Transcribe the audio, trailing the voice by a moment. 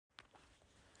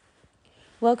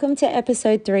Welcome to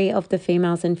episode 3 of the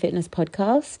Females in Fitness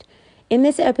podcast. In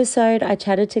this episode, I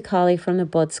chatted to Carly from the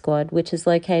Bod Squad, which is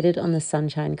located on the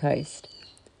Sunshine Coast.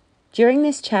 During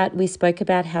this chat, we spoke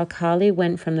about how Carly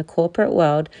went from the corporate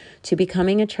world to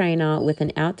becoming a trainer with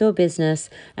an outdoor business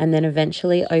and then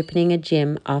eventually opening a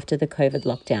gym after the COVID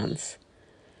lockdowns.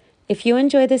 If you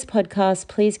enjoy this podcast,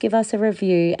 please give us a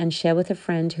review and share with a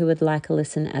friend who would like a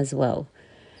listen as well.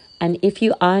 And if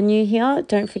you are new here,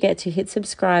 don't forget to hit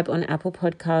subscribe on Apple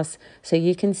Podcasts so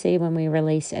you can see when we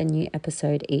release a new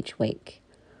episode each week.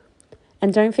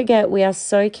 And don't forget, we are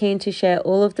so keen to share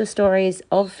all of the stories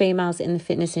of females in the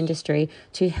fitness industry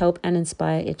to help and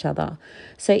inspire each other.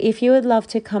 So if you would love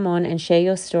to come on and share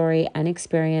your story and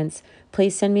experience,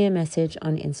 please send me a message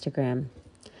on Instagram.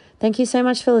 Thank you so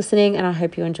much for listening, and I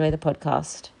hope you enjoy the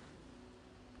podcast.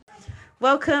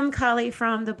 Welcome, Carly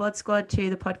from the Bod Squad, to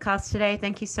the podcast today.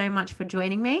 Thank you so much for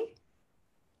joining me.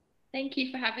 Thank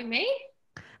you for having me.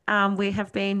 We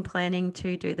have been planning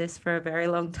to do this for a very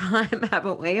long time,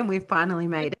 haven't we? And we've finally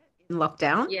made it in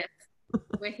lockdown. Yes,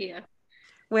 we're here.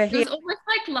 We're It here. was almost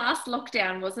like last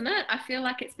lockdown, wasn't it? I feel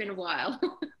like it's been a while.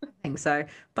 I think so.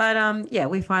 But yeah,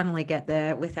 we finally get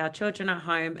there with our children at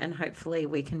home, and hopefully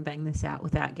we can bang this out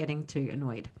without getting too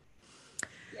annoyed.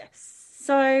 Yes.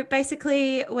 So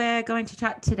basically, we're going to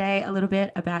chat today a little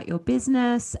bit about your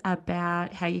business,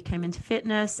 about how you came into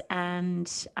fitness,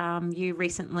 and you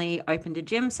recently opened a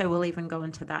gym. So we'll even go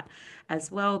into that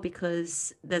as well,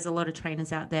 because there's a lot of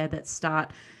trainers out there that start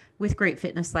with group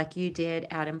fitness like you did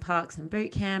out in parks and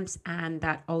boot camps, and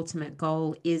that ultimate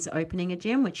goal is opening a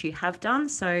gym, which you have done.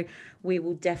 So we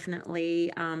will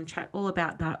definitely chat all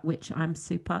about that, which I'm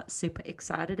super, super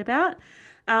excited about.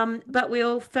 But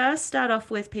we'll first start off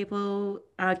with people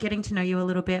getting to know you a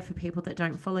little bit for people that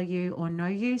don't follow you or know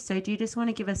you. So do you just want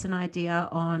to give us an idea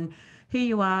on who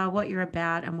you are, what you're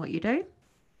about, and what you do?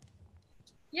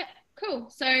 Yeah, cool.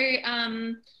 So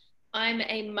I'm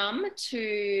a mum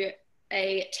to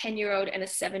a 10-year-old and a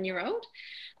 7-year-old.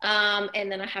 And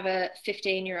then I have a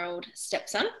 15-year-old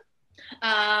stepson.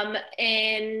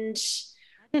 And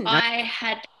I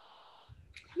had,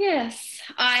 yes,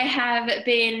 I have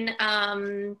been,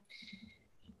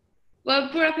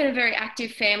 well, brought up in a very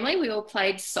active family. We all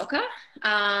played soccer.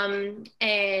 And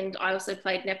I also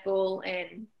played netball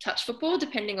and touch football,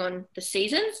 depending on the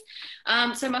seasons.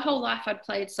 So my whole life I'd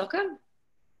played soccer.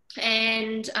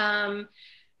 And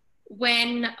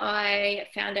when I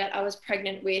found out I was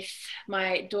pregnant with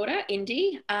my daughter,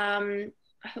 Indy, I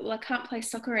thought, well, I can't play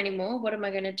soccer anymore. What am I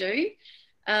going to do?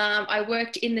 I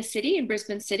worked in the city, in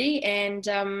Brisbane City, and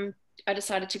I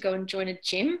decided to go and join a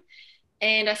gym.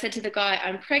 And I said to the guy,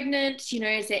 I'm pregnant,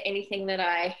 is there anything that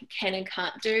I can and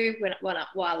can't do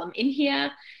while I'm in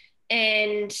here?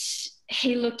 And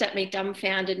he looked at me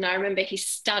dumbfounded, and I remember he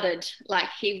stuttered, like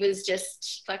he was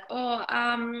just like,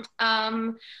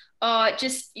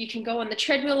 just you can go on the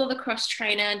treadmill or the cross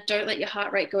trainer. Don't let your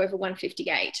heart rate go over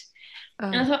 158.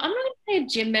 And I thought, I'm not going to pay a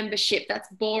gym membership. That's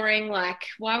boring. Like,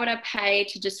 why would I pay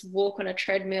to just walk on a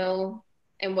treadmill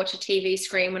and watch a TV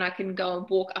screen when I can go and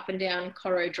walk up and down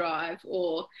Corro Drive,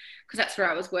 or because that's where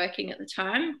I was working at the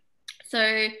time.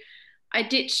 So I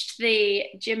ditched the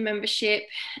gym membership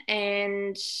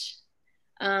and just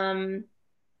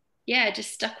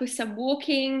stuck with some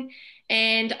walking.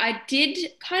 And I did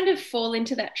kind of fall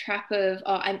into that trap of,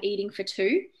 I'm eating for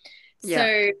two. Yeah.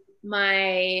 So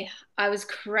I was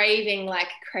craving like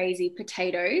crazy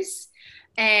potatoes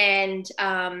and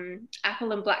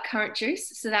apple and blackcurrant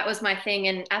juice. So that was my thing.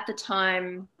 And at the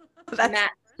time,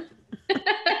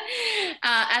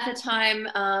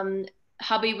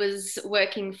 hubby was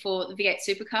working for the V8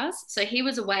 Supercars. So he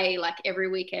was away like every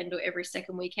weekend or every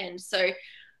second weekend. So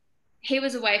he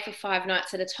was away for 5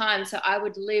 nights at a time. So I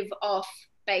would live off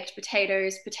baked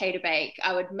potatoes, potato bake.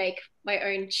 I would make my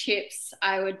own chips.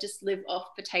 I would just live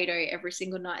off potato every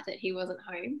single night that he wasn't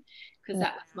home, because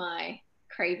that was my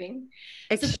craving.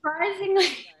 Surprisingly,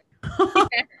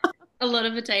 yeah, a lot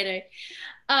of potato.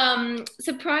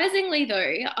 Surprisingly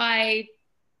though, I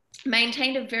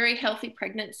maintained a very healthy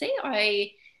pregnancy.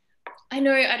 I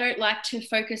know I don't like to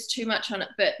focus too much on it,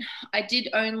 but I did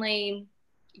only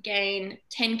gain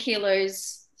 10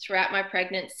 kilos throughout my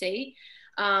pregnancy.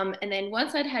 And then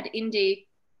once I'd had Indy,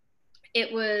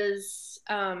 it was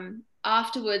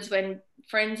afterwards when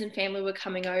friends and family were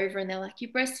coming over and they're like,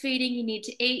 you're breastfeeding, you need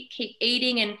to eat, keep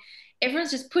eating. And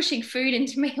everyone's just pushing food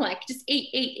into me, like, just eat,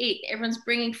 eat, eat. Everyone's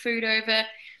bringing food over.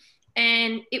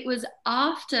 And it was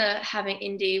after having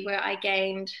Indy where I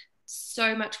gained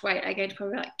so much weight. I gained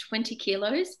probably like 20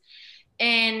 kilos.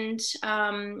 And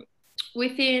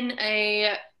within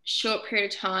a short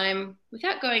period of time,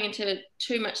 without going into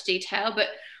too much detail, but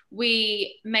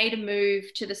we made a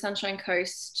move to the Sunshine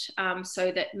Coast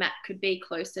so that Matt could be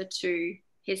closer to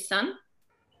his son.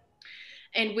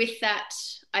 And with that,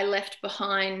 I left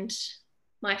behind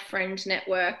my friend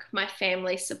network, my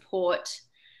family support,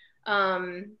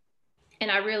 and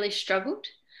I really struggled.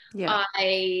 Yeah.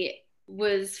 I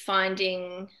was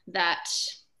finding that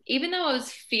even though I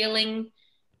was feeling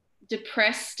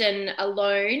depressed and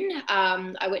alone,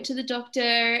 I went to the doctor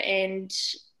and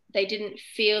they didn't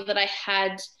feel that I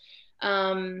had,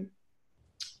 um,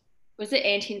 was it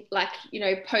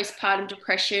postpartum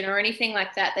depression or anything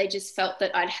like that. They just felt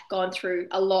that I'd gone through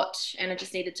a lot and I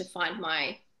just needed to find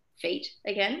my feet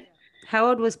again. How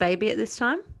old was baby at this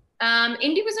time?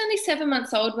 Indy was only 7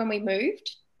 months old when we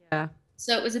moved. Yeah.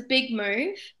 So it was a big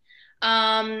move.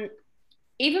 Um,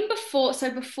 Even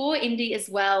before Indy as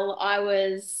well, I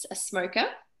was a smoker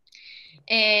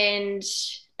and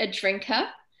a drinker,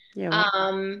 Yeah.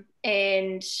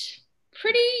 and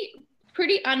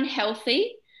pretty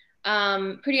unhealthy,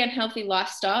 pretty unhealthy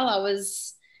lifestyle. I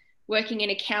was working in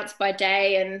accounts by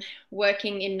day and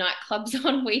working in nightclubs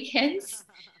on weekends.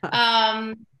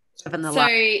 Um, Having the so life.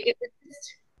 it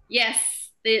was yes,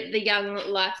 the young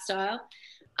lifestyle.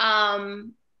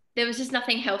 Um, there was just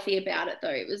nothing healthy about it though.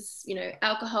 It was,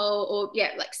 alcohol or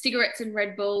like cigarettes and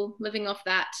Red Bull, living off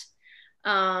that,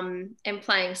 and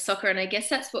playing soccer. And I guess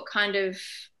that's what kind of,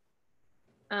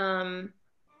 um,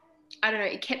 I don't know,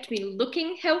 it kept me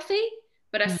looking healthy,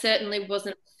 but I Mm. certainly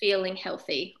wasn't feeling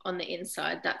healthy on the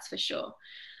inside. That's for sure.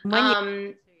 When you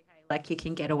Um, like you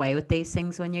can get away with these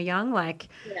things when you're young, like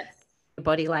yes, your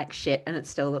body like shit and it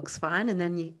still looks fine, and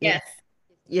then you yes,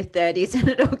 your 30s and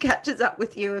it all catches up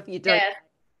with you if you don't yes,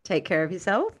 take care of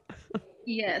yourself.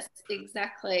 yes,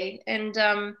 exactly. And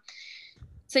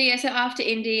so after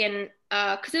Indy and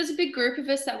because there was a big group of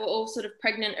us that were all sort of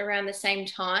pregnant around the same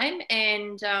time,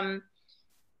 and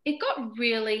it got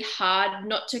really hard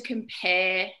not to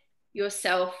compare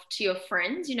yourself to your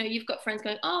friends. You've got friends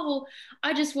going, "Oh, well,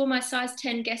 I just wore my size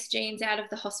 10 Guess jeans out of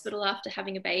the hospital after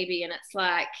having a baby," and it's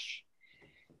like,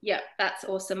 yeah, that's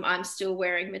awesome. I'm still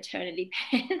wearing maternity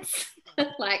pants.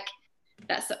 Like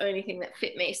that's the only thing that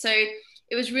fit me. So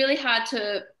it was really hard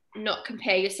to not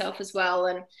compare yourself as well.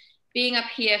 And being up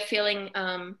here feeling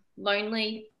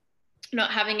lonely,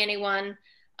 not having anyone,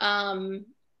 um,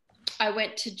 I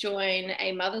went to join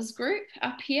a mother's group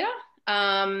up here,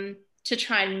 to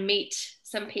try and meet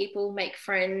some people, make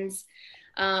friends.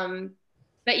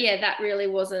 But yeah, that really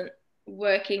wasn't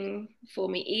working for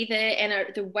me either.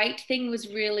 And the weight thing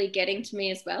was really getting to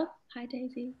me as well. Hi,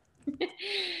 Daisy.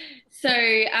 So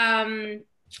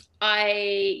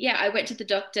I went to the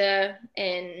doctor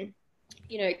and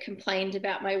complained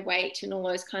about my weight and all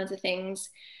those kinds of things,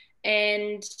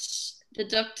 and the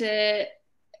doctor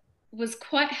was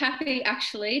quite happy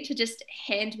actually to just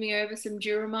hand me over some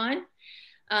Duramine.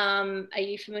 Are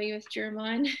you familiar with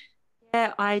Duramine?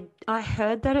 Yeah, I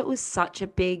heard that it was such a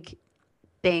big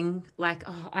thing. Like,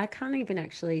 oh, I can't even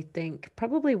actually think.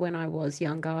 Probably when I was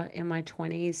younger in my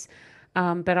 20s.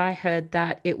 But I heard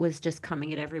that it was just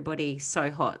coming at everybody so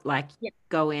hot. Like, Yeah,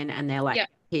 go in and they're like, yeah,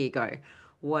 here you go.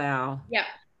 Wow. yeah,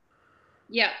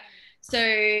 yeah. So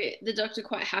the doctor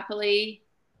quite happily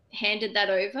handed that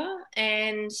over,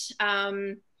 and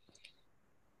um,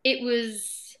 it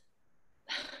was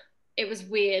it was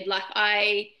weird. Like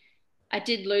I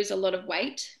did lose a lot of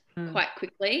weight Mm. quite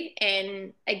quickly.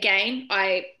 And again,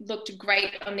 I looked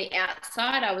great on the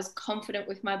outside. I was confident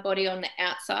with my body on the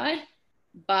outside,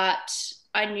 but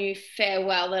I knew fair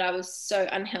well that I was so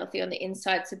unhealthy on the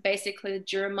inside. So basically, the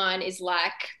Duramine is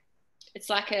it's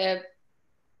like a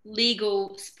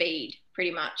legal speed,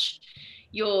 pretty much.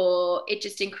 It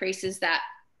just increases that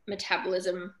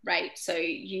metabolism rate. So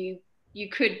you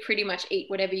could pretty much eat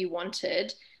whatever you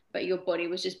wanted, but your body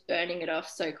was just burning it off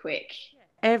so quick.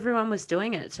 Everyone was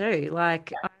doing it too.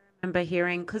 Like I remember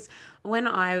hearing because when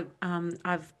I've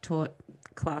taught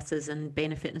classes and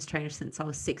been a fitness trainer since I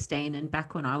was 16, and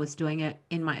back when I was doing it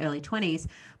in my early 20s,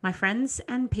 my friends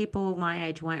and people my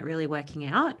age weren't really working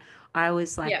out. I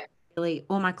was like Yeah. really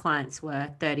all my clients were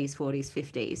 30s, 40s,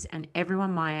 50s, and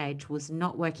everyone my age was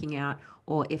not working out,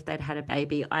 or if they'd had a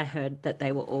baby, I heard that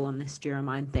they were all on this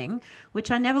Duromine thing, which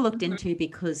I never looked Mm-hmm. into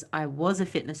because I was a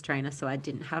fitness trainer, so I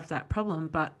didn't have that problem.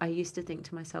 But I used to think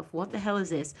to myself, what the hell is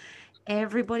this?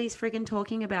 Everybody's friggin'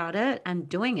 talking about it and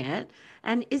doing it.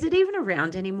 And is it even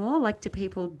around anymore? Like, do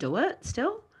people do it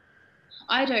still?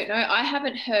 I don't know. I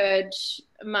haven't heard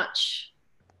much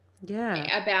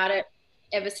Yeah. about it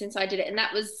ever since I did it. And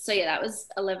that was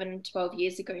 11, 12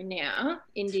 years ago now.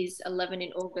 Indy's 11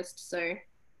 in August. So,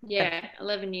 yeah,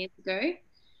 11 years ago.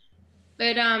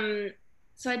 But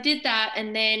so I did that,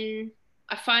 and then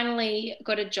I finally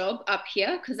got a job up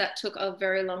here because that took a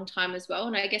very long time as well.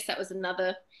 And I guess that was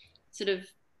another sort of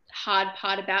hard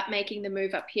part about making the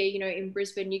move up here. You know, in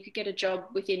Brisbane, you could get a job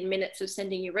within minutes of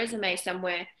sending your resume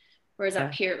somewhere, whereas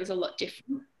up Yeah. here it was a lot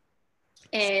different.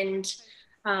 And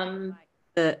um,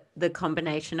 The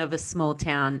combination of a small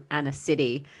town and a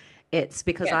city. It's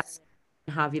because I yes,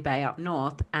 in Harvey Bay up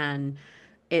north, and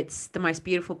it's the most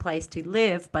beautiful place to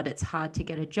live, but it's hard to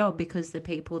get a job because the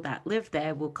people that live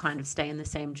there will kind of stay in the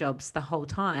same jobs the whole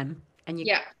time, and you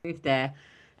yeah, move there,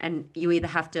 and you either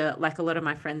have to, like a lot of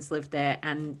my friends live there,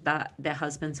 and that their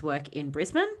husbands work in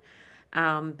Brisbane,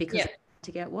 because yeah,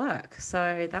 to get work.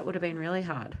 So that would have been really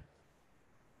hard.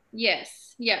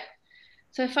 yes, yeah.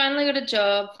 So I finally got a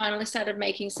job, finally started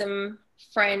making some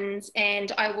friends,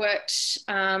 and I worked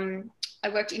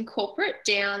in corporate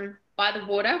down by the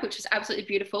water, which was absolutely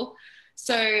beautiful.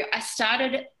 So I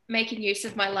started making use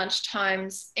of my lunch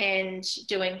times and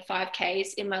doing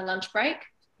 5Ks in my lunch break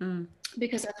Mm.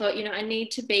 because I thought, I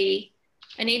need to be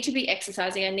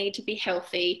exercising, I need to be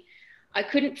healthy. I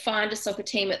couldn't find a soccer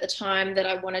team at the time that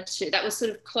I wanted to, that was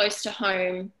sort of close to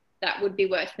home, that would be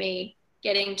worth me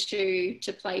getting to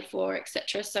play for,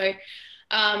 etc. So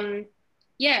um,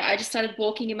 yeah, I just started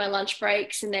walking in my lunch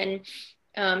breaks, and then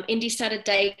Indy started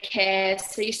daycare.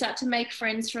 So you start to make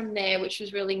friends from there, which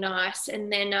was really nice.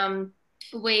 And then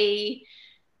we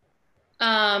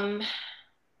um,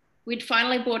 we'd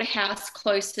finally bought a house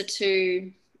closer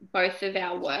to both of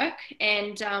our work,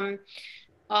 and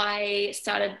I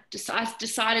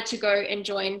decided to go and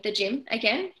join the gym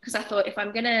again because I thought if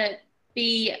I'm gonna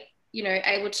be,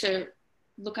 able to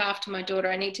look after my daughter,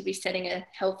 I need to be setting a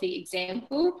healthy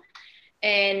example.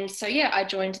 And so yeah, I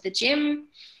joined the gym,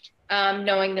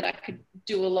 knowing that I could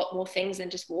do a lot more things than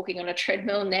just walking on a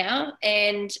treadmill now.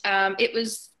 And it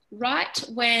was right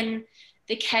when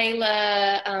the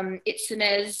Kayla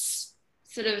Itzenez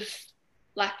sort of,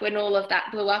 like when all of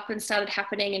that blew up and started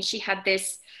happening, and she had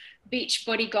this beach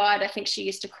body guide, I think she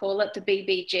used to call it the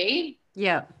BBG.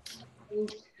 Yeah.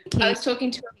 And I Bikini was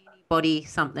talking to, body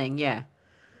something. Yeah.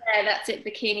 yeah, that's it,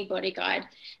 bikini body guide.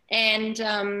 And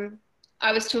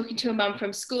I was talking to a mum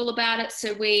from school about it.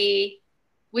 So we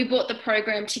bought the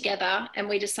program together, and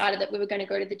we decided that we were going to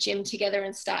go to the gym together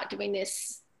and start doing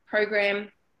this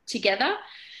program together.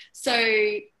 So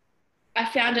I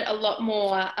found it a lot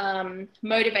more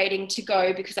motivating to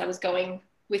go because I was going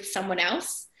with someone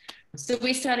else. So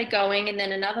we started going, and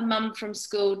then another mum from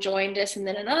school joined us, and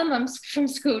then another mum from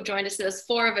school joined us. So there was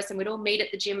four of us, and we'd all meet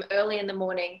at the gym early in the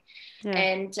morning, Yeah.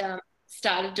 and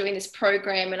started doing this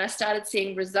program. And I started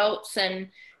seeing results, and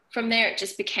from there it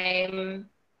just became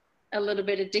a little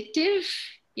bit addictive.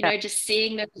 Yeah. Just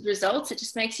seeing those results, it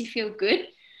just makes you feel good.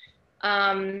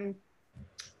 Um,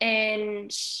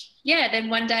 and yeah, then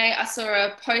one day I saw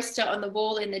a poster on the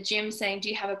wall in the gym saying, "Do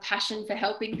you have a passion for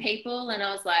helping people?" And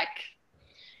I was like,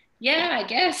 "Yeah, I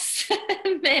guess."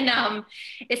 And then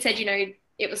it said,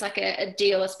 it was like a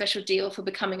deal, a special deal for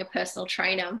becoming a personal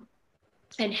trainer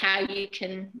and how you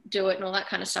can do it and all that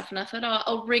kind of stuff. And I thought, oh,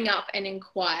 I'll ring up and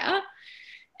inquire.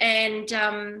 And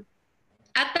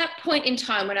at that point in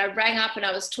time, when I rang up and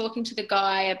I was talking to the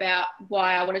guy about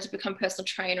why I wanted to become a personal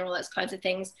trainer, all those kinds of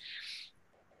things,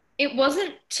 it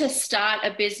wasn't to start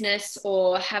a business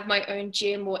or have my own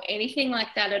gym or anything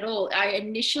like that at all. I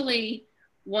initially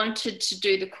wanted to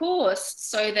do the course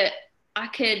so that I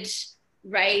could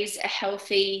raise a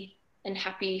healthy and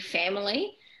happy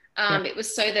family. Yeah. It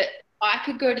was so that I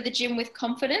could go to the gym with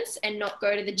confidence and not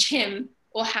go to the gym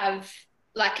or have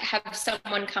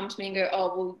someone come to me and go,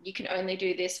 "Oh, well, you can only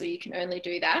do this or you can only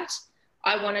do that."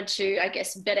 I wanted to, I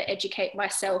guess, better educate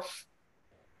myself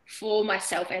for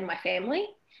myself and my family.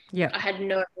 Yeah. I had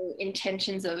no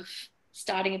intentions of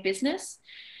starting a business.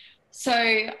 So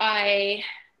I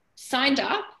signed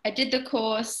up, I did the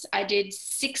course, I did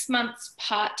 6 months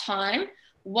part time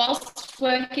whilst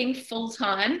working full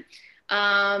time.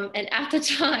 And at the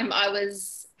time, I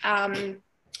was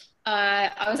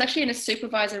actually in a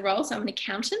supervisor role, so I'm an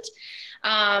accountant.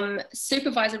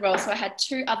 Supervisor role, so I had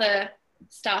two other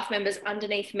staff members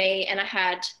underneath me, and I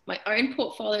had my own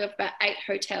portfolio of about 8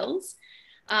 hotels.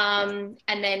 And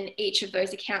then each of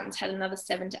those accountants had another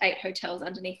 7 to 8 hotels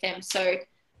underneath them. So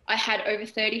I had over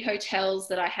 30 hotels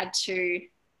that I had to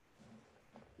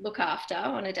look after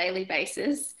on a daily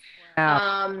basis.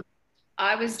 Wow.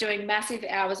 I was doing massive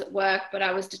hours at work, but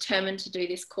I was determined to do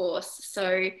this course.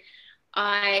 So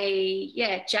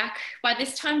Jack, by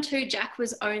this time too, Jack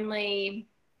was only,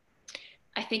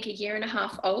 I think, a year and a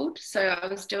half old. So I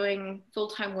was doing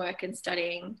full-time work and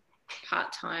studying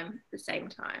part-time at the same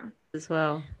time. As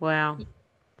well. Wow.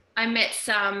 I met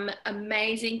some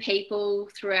amazing people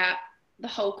throughout the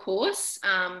whole course,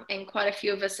 and quite a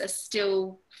few of us are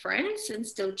still friends and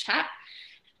still chat.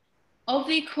 Of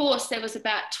the course, there was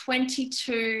about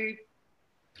 22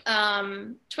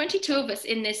 of us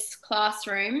in this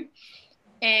classroom,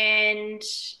 and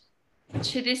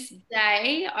to this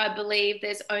day, I believe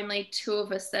there's only 2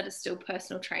 of us that are still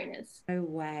personal trainers. No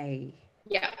way.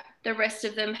 Yeah, the rest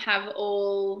of them have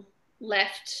all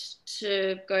left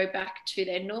to go back to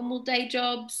their normal day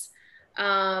jobs,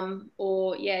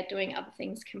 or doing other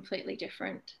things completely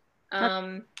different.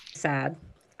 That's sad.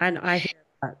 And I hear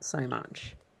that so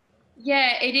much.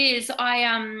 Yeah, it is.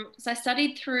 I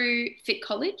studied through Fit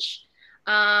College,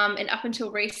 and up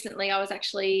until recently, I was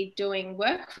actually doing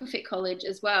work for Fit College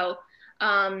as well.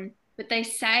 But they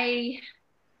say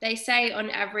on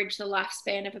average the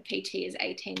lifespan of a PT is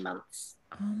 18 months.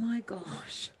 Oh my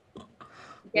gosh.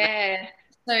 Yeah.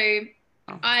 So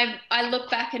I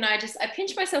look back and I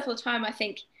pinch myself all the time. I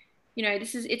think,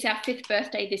 it's our 5th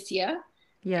birthday this year.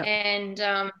 Yeah.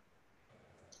 And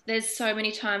there's so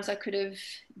many times I could have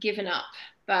given up,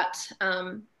 but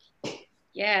I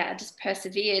just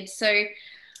persevered. So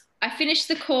I finished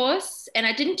the course and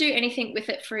I didn't do anything with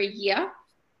it for a year.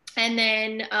 And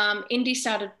then Indy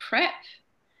started prep,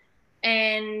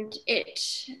 and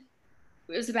it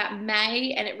was about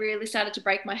May, and it really started to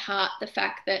break my heart, the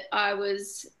fact that I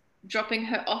was dropping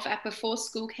her off at before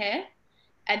school care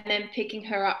and then picking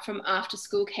her up from after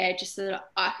school care just so that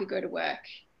I could go to work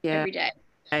every day.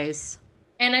 Nice.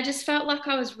 And I just felt like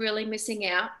I was really missing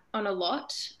out on a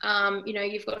lot.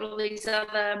 You've got all these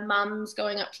other mums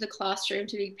going up to the classroom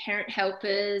to be parent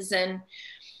helpers and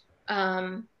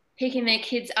picking their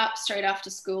kids up straight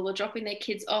after school or dropping their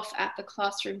kids off at the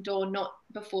classroom door, not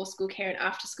before school care and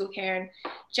after school care. And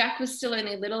Jack was still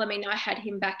only little. I mean, I had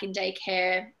him back in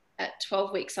daycare at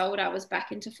 12 weeks old. I was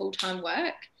back into full-time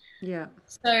work. Yeah.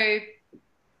 So,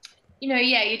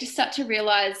 you just start to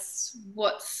realize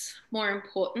what's more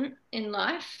important in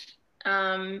life.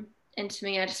 And to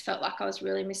me, I just felt like I was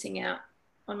really missing out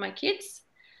on my kids.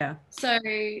 Yeah. So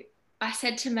I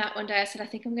said to Matt one day, I said, I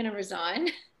think I'm going to resign.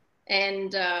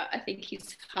 And I think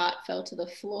his heart fell to the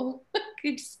floor.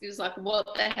 He was like,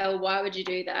 what the hell? Why would you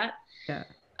do that? Yeah.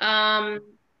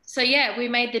 So, we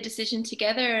made the decision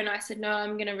together, and I said, no,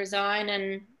 I'm going to resign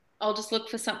and I'll just look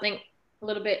for something a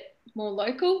little bit more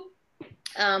local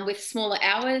with smaller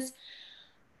hours.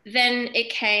 Then it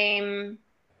came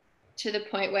to the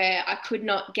point where I could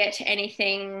not get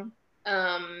anything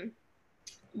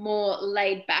more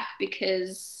laid back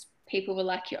because people were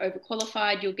like, you're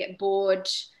overqualified, you'll get bored.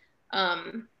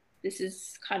 This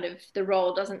is kind of, the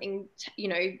role doesn't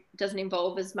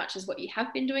involve as much as what you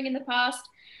have been doing in the past.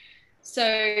 So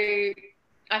I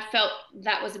felt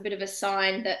that was a bit of a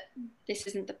sign that this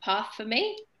isn't the path for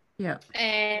me. Yeah.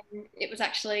 And it was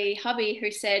actually hubby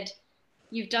who said,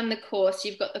 you've done the course,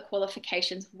 you've got the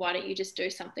qualifications, why don't you just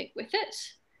do something with it?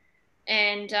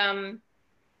 And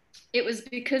it was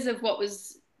because of what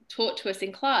was taught to us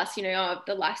in class, the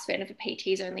lifespan of a PT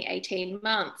is only 18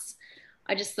 months.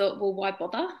 I just thought, well, why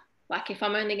bother? Like, if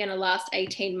I'm only going to last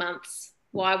 18 months,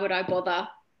 why would I bother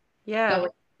going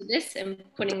into this and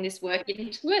putting this work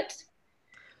into it?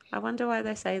 I wonder why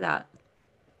they say that.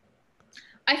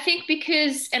 I think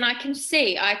because, and I can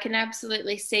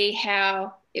absolutely see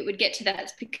how it would get to that.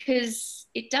 It's because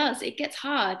it gets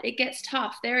hard. It gets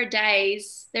tough. There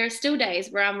are still days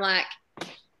where I'm like,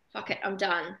 fuck it, I'm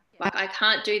done. Like, I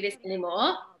can't do this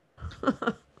anymore.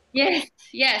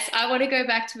 Yes. I want to go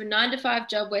back to a 9-to-5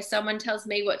 job where someone tells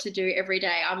me what to do every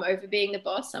day. I'm over being the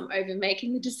boss. I'm over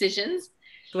making the decisions.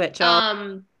 Switch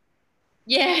off.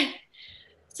 Yeah.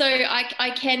 So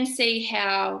I can see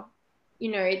how,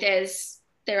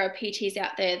 there are PTs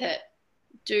out there that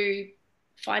do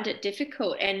find it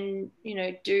difficult and,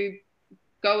 do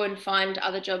go and find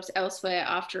other jobs elsewhere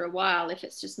after a while if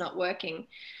it's just not working.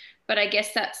 But I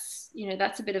guess that's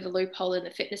a bit of a loophole in the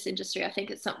fitness industry. I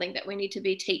think it's something that we need to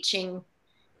be teaching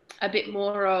a bit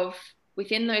more of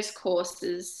within those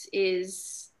courses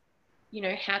is,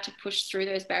 how to push through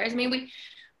those barriers. I mean,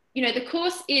 the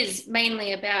course is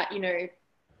mainly about,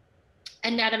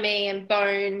 anatomy and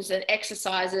bones and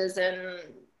exercises and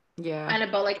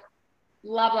anabolic,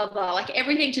 blah, blah, blah, like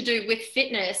everything to do with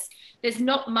fitness. There's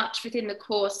not much within the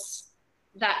course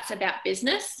that's about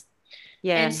business.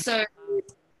 Yeah. And so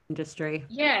industry.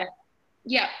 Yeah.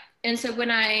 And so when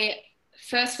I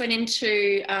first went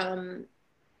into I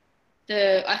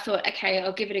thought, okay,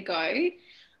 I'll give it a go.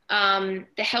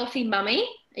 The Healthy Mummy.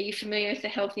 Are you familiar with the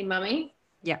Healthy Mummy?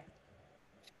 Yeah.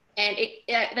 And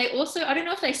they also, I don't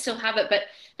know if they still have it, but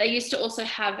they used to also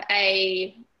have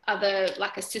a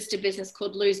sister business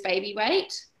called Lose Baby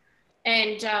Weight.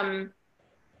 And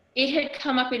it had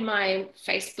come up in my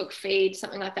Facebook feed,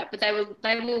 something like that, but they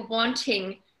were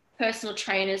wanting personal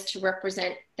trainers to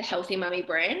represent the Healthy Mummy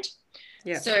brand.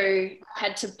 Yeah. So I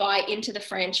had to buy into the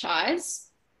franchise,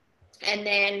 and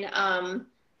then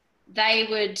they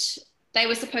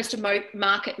were supposed to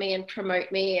market me and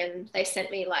promote me, and they sent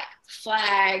me like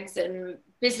flags and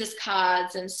business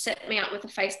cards and set me up with a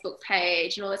Facebook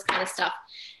page and all this kind of stuff.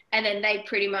 And then they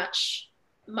pretty much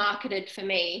marketed for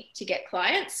me to get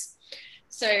clients.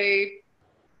 So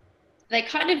they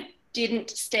kind of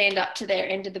didn't stand up to their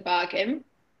end of the bargain.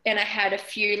 And I had a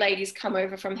few ladies come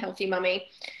over from Healthy Mummy.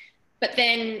 But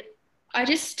then I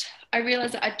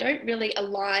realized that I didn't really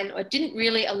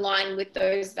align with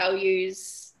those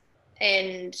values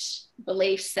and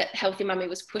beliefs that Healthy Mummy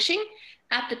was pushing.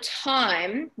 At the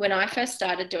time, when I first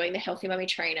started doing the Healthy Mummy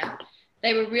trainer,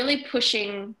 they were really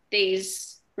pushing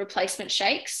these replacement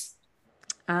shakes.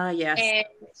 Yes. And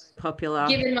popular.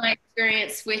 Given my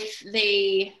experience with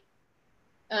the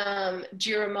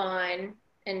Duramine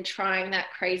and trying that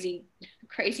crazy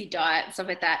diet and stuff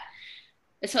like that,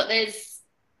 it's what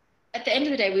at the end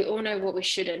of the day, we all know what we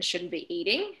should and shouldn't be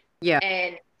eating. Yeah.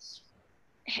 And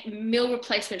meal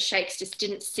replacement shakes just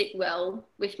didn't sit well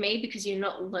with me because you're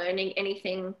not learning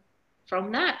anything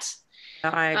from that.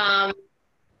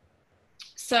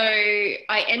 So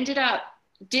I ended up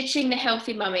ditching the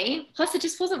Healthy Mummy. Plus, it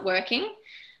just wasn't working.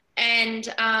 And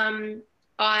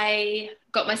I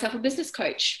got myself a business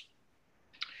coach.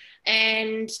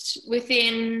 And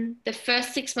within the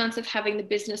first 6 months of having the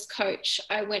business coach,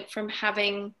 I went from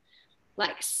having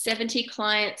like 70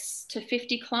 clients to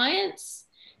 50 clients.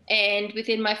 And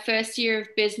within my first year of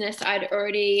business, I'd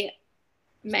already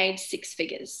made 6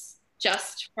 figures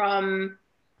just from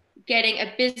getting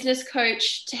a business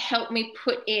coach to help me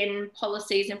put in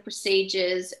policies and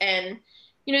procedures and,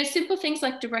 you know, simple things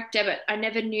like direct debit. I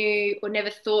never knew or never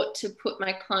thought to put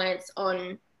my clients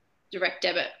on direct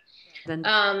debit. Then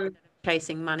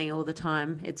chasing money all the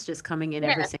time. It's just coming in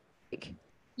every single week.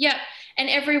 Yeah. And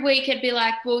every week it'd be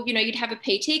like, well, you know, you'd have a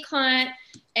PT client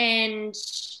and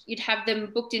you'd have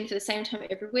them booked in for the same time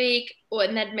every week,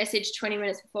 and they'd message 20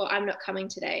 minutes before, I'm not coming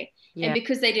today. Yeah. And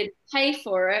because they didn't pay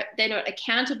for it, they're not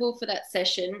accountable for that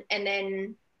session. And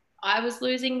then I was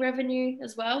losing revenue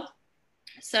as well.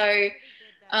 So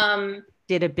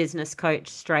did a business coach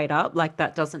straight up, like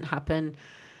that doesn't happen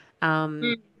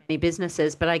many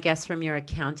businesses, but I guess from your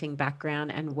accounting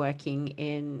background and working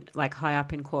in like high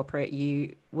up in corporate,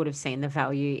 you would have seen the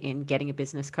value in getting a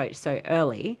business coach so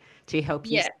early to help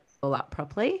you set it all up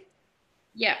properly.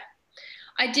 Yeah.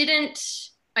 I didn't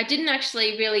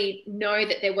actually really know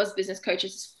that there was business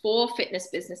coaches for fitness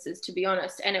businesses, to be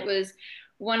honest. And it was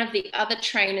one of the other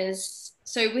trainers.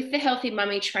 So with the Healthy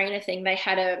Mummy trainer thing, we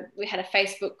had a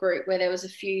Facebook group where there was a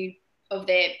few of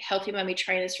their Healthy Mummy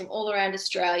trainers from all around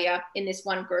Australia in this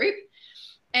one group.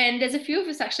 And there's a few of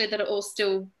us actually that are all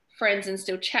still friends and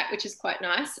still chat, which is quite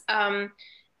nice.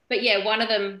 But yeah, one of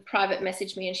them private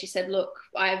messaged me and she said, look,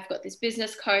 I've got this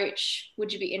business coach.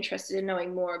 Would you be interested in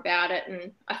knowing more about it?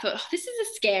 And I thought, oh, this is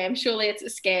a scam. Surely it's a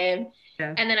scam.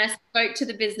 Yeah. And then I spoke to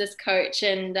the business coach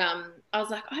and I was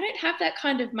like, I don't have that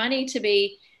kind of money to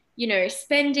be, you know,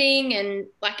 spending, and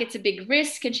like it's a big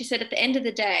risk. And she said, at the end of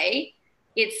the day,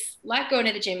 it's like going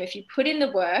to the gym. If you put in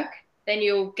the work, then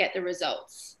you'll get the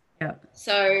results. Yeah.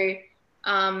 So,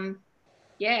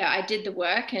 yeah, I did the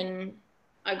work and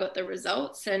I got the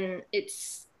results, and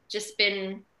it's just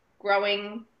been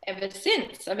growing ever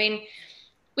since. I mean,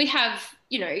 we have,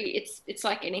 you know, it's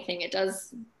like anything. It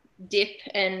does dip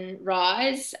and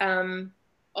rise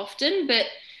often, but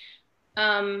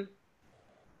I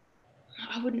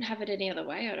wouldn't have it any other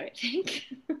way, I don't think.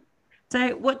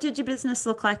 So what did your business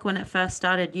look like when it first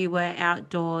started? You were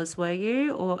outdoors, were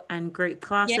you, and group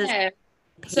classes?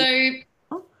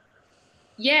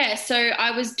 Yeah. So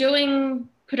I was doing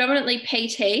predominantly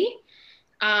PT,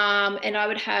 and I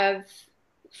would have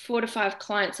 4 to 5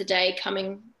 clients a day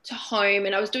coming to home,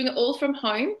 and I was doing it all from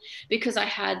home because I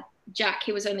had Jack.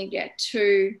 He was only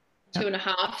two and a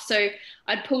half. So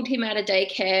I'd pulled him out of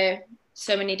daycare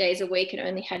so many days a week and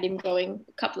only had him going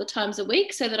a couple of times a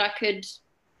week so that I could,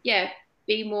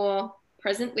 be more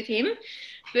present with him.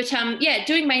 But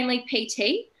doing mainly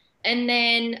PT. And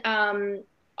then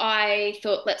I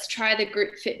thought, let's try the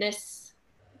group fitness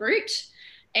route.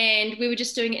 And we were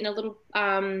just doing it in a little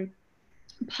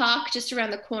park just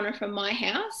around the corner from my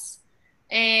house.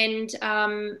 And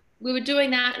we were doing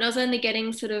that, and I was only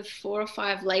getting sort of 4 or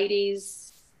 5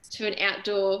 ladies to an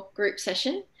outdoor group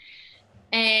session.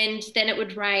 And then it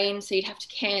would rain, so you'd have to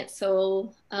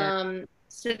cancel.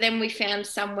 So then we found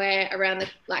somewhere around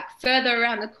further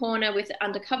around the corner with an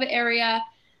undercover area.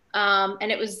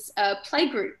 and it was a play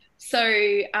group.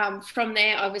 So from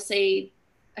there, obviously,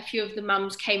 a few of the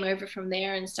mums came over from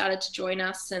there and started to join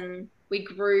us, and we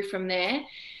grew from there.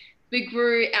 We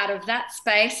grew out of that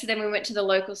space. So then we went to the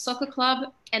local soccer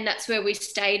club, and that's where we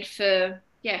stayed for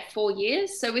 4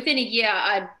 years. So within a year,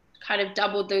 I'd kind of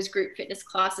doubled those group fitness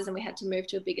classes, and we had to move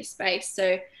to a bigger space.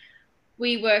 So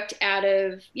we worked out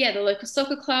of the local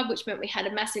soccer club, which meant we had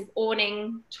a massive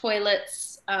awning,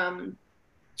 toilets,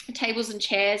 tables and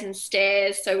chairs and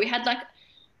stairs. So we had like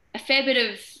a fair bit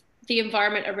of the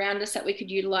environment around us that we could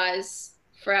utilize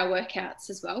for our workouts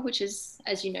as well, which is,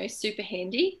 as you know, super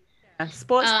handy.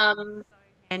 Sports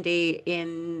handy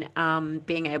in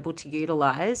being able to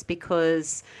utilize,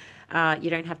 because you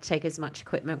don't have to take as much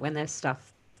equipment when there's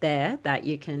stuff there that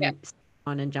you can sit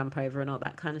on and jump over and all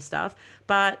that kind of stuff.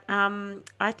 But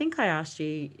I think I asked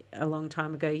you a long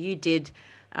time ago, you did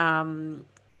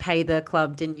pay the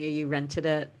club, didn't you? You rented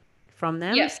it from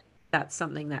them. Yes. So that's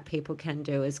something that people can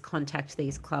do, is contact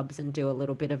these clubs and do a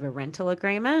little bit of a rental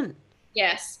agreement.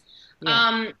 Yes.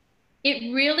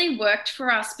 It really worked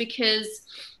for us because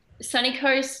Sunny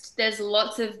Coast, there's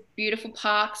lots of beautiful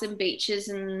parks and beaches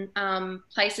and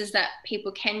places that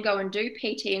people can go and do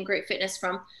PT and group fitness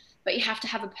from, but you have to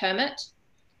have a permit,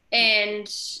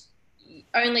 and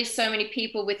only so many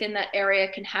people within that area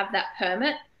can have that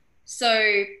permit.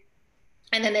 So,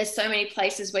 and then there's so many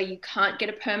places where you can't get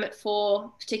a permit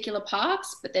for particular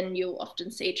parks, but then you'll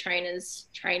often see trainers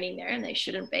training there and they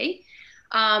shouldn't be.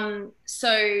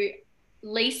 So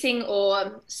leasing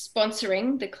or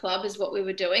sponsoring the club is what we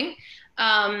were doing.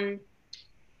 From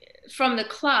the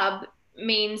club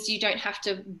means you don't have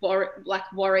to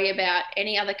worry about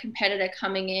any other competitor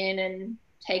coming in and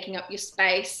taking up your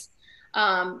space.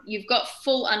 You've got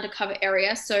full undercover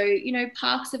area. So, you know,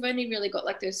 parks have only really got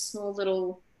like those small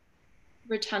little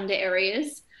rotunda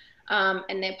areas,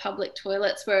 and they're public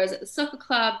toilets. Whereas at the soccer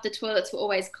club, the toilets were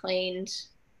always cleaned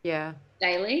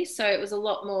daily. So it was a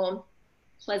lot more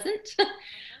pleasant.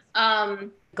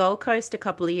 Gold Coast a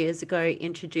couple of years ago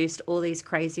introduced all these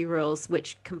crazy rules,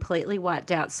 which completely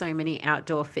wiped out so many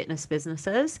outdoor fitness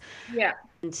businesses. Yeah.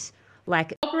 And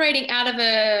like operating out of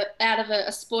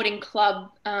a sporting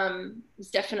club is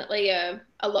definitely a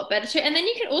lot better too. And then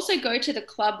you can also go to the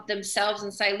club themselves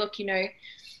and say, look, you know,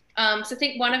 so I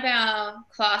think one of our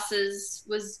classes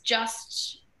was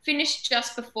just finished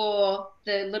just before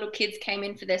the little kids came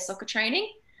in for their soccer training.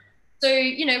 So,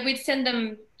 you know, we'd send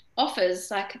them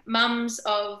offers, like mums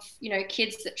of, you know,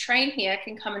 kids that train here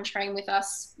can come and train with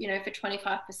us, you know, for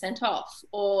 25% off,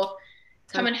 or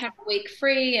come and have a week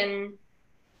free. And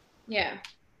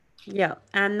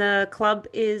and the club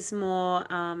is more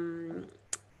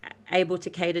able to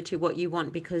cater to what you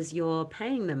want because you're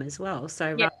paying them as well.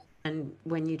 So and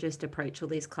when you just approach all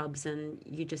these clubs and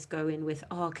you just go in with,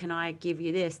 oh, can I give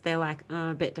you this? They're like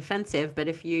a bit defensive. But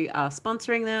if you are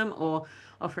sponsoring them or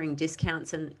offering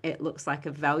discounts and it looks like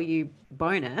a value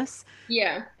bonus,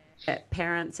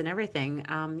 parents and everything,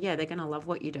 they're going to love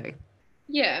what you do.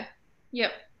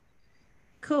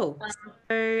 Cool.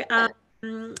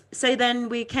 So then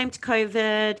we came to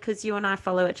COVID, because you and I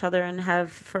follow each other and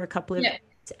have for a couple of years,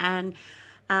 and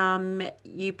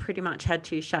you pretty much had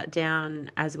to shut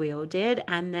down, as we all did,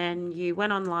 and then you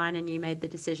went online and you made the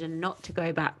decision not to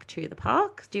go back to the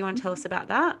park. Do you want to tell us about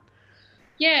that?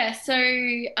 Yeah, so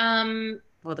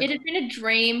it had been a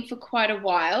dream for quite a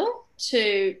while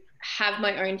to have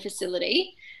my own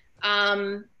facility,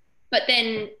 but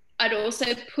then I'd also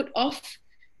put off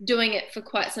doing it for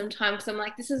quite some time, because I'm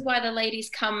like, this is why the ladies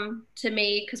come to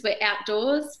me, because we're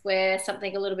outdoors, we're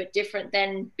something a little bit different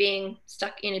than being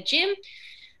stuck in a gym.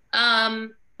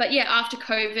 But yeah, after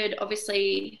COVID,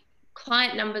 obviously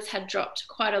client numbers had dropped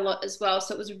quite a lot as well.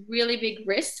 So it was a really big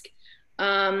risk.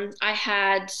 I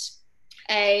had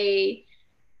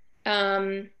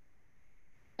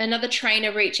another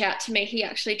trainer reach out to me. He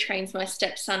actually trains my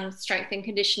stepson strength and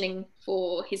conditioning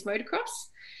for his motocross.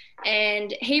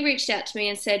 And he reached out to me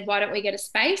and said, why don't we get a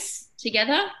space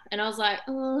together? And I was like,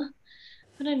 oh,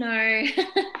 I don't know.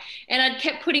 And I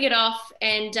kept putting it off.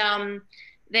 And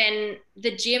then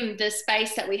the gym, the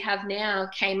space that we have now,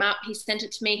 came up. He sent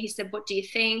it to me. He said, what do you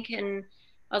think? And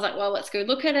I was like, well, let's go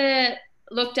look at it.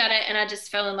 Looked at it, and I just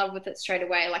fell in love with it straight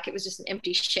away. Like, it was just an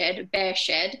empty shed, a bare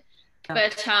shed.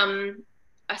 But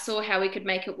I saw how we could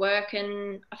make it work.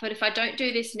 And I thought, if I don't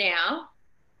do this now,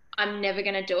 I'm never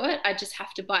going to do it. I just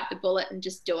have to bite the bullet and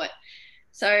just do it.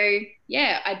 So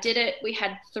yeah, I did it. We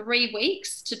had 3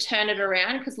 weeks to turn it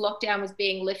around, because lockdown was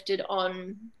being lifted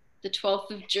on the 12th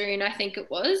of June, I think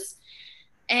it was.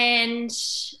 And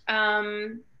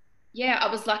yeah,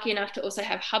 I was lucky enough to also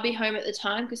have hubby home at the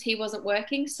time because he wasn't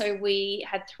working. So we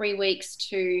had 3 weeks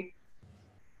to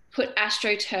put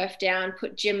AstroTurf down,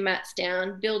 put gym mats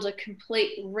down, build a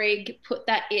complete rig, put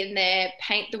that in there,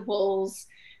 paint the walls,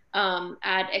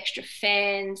 add extra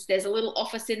fans. There's a little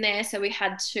office in there, so we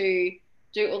had to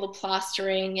do all the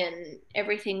plastering and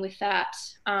everything with that.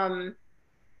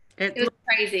 It It was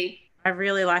crazy. I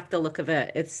really like the look of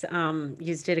it. It's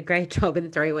you did a great job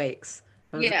in 3 weeks.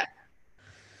 Yeah.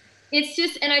 It's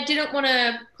just, and I didn't want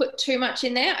to put too much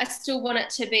in there. I still want it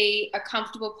to be a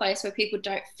comfortable place where people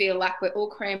don't feel like we're all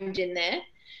crammed in there.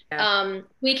 Yeah.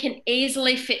 We can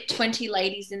easily fit 20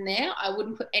 ladies in there. I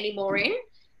wouldn't put any more in,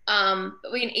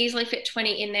 but we can easily fit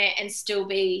 20 in there and still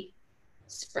be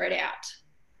spread out.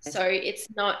 So it's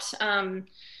not,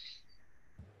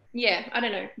 yeah, I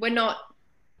don't know.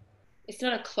 It's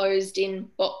not a closed in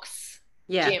box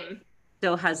gym.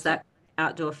 Still has that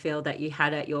outdoor feel that you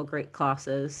had at your Greek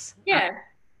classes. Yeah.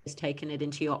 Just taken it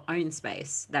into your own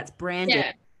space. That's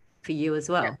branded for you as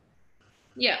well.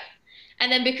 Yeah.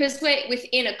 And then because we're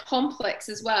within a complex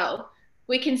as well,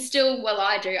 we can still, well,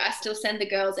 I do, I still send the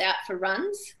girls out for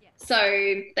runs. So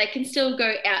they can still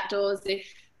go outdoors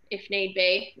if need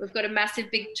be. We've got a massive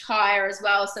big tire as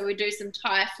well. So we do some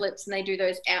tire flips and they do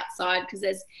those outside because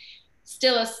there's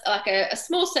still a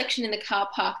small section in the car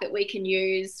park that we can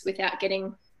use without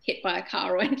getting hit by a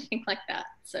car or anything like that.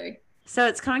 So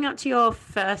it's coming up to your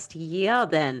first year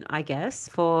then, I guess,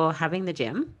 for having the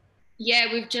gym.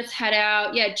 Yeah, we've just had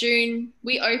our, June,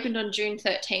 we opened on June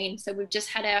 13. So we've just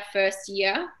had our first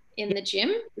year in the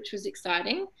gym, which was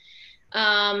exciting.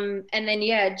 And then,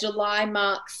 July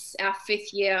marks our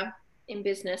 5th year in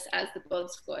business as the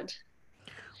Bod Squad.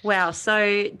 Wow.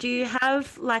 So do you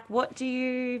have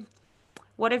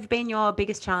what have been your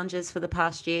biggest challenges for the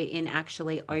past year in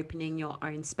actually opening your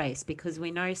own space? Because we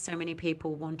know so many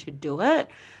people want to do it,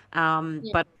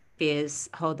 but fears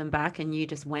hold them back and you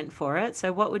just went for it.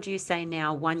 So what would you say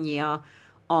now, 1 year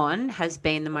on, has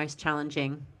been the most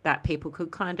challenging that people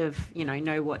could kind of,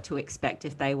 know what to expect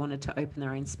if they wanted to open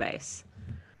their own space?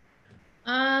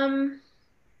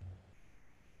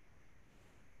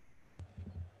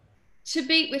 To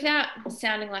be, without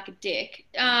sounding like a dick,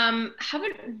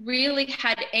 haven't really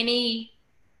had any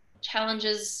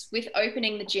challenges with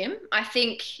opening the gym. I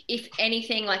think if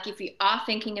anything, like if you are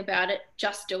thinking about it,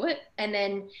 just do it. And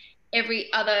then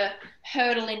every other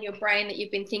hurdle in your brain that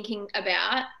you've been thinking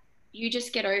about, you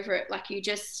just get over it. Like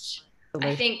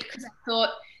I think, because I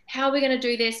thought, how are we going to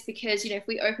do this? Because, if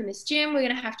we open this gym, we're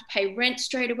going to have to pay rent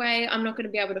straight away. I'm not going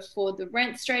to be able to afford the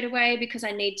rent straight away because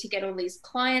I need to get all these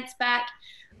clients back.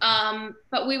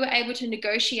 But we were able to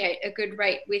negotiate a good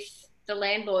rate with the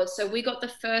landlord. So we got the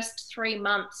first 3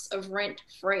 months of rent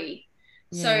free.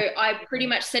 Yeah. So I pretty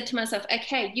much said to myself,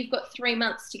 okay, you've got 3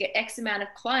 months to get X amount of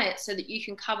clients so that you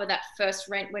can cover that first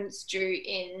rent when it's due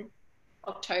in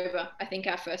October. I think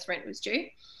our first rent was due.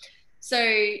 So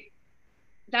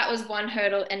that was one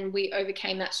hurdle, and we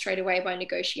overcame that straight away by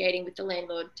negotiating with the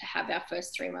landlord to have our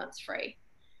first 3 months free.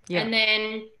 Yeah. And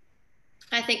then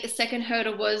I think the second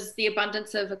hurdle was the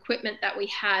abundance of equipment that we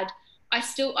had. I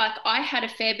had a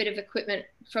fair bit of equipment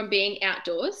from being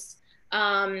outdoors.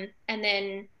 And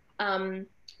then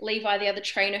Levi, the other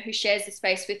trainer who shares the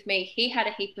space with me, he had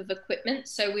a heap of equipment.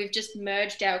 So we've just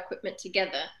merged our equipment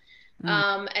together.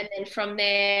 And then from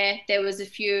there was a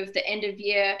few of the end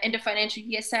of financial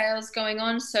year sales going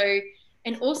on. So,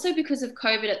 and also because of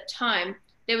COVID at the time,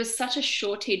 there was such a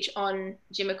shortage on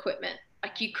gym equipment.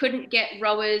 Like you couldn't get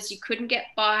rowers, you couldn't get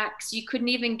bikes, you couldn't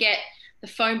even get the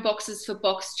foam boxes for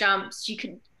box jumps. You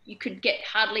could get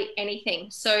hardly anything.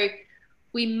 So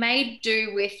we made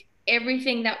do with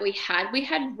everything that we had. We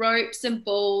had ropes and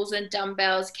balls and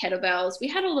dumbbells, kettlebells. We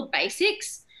had all the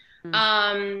basics.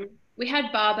 We had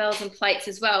barbells and plates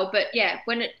as well. But yeah,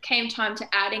 when it came time to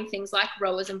adding things like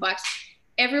rowers and bikes,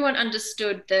 everyone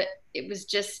understood that it was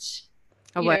just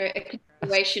a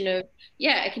continuation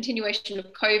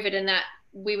of COVID, and that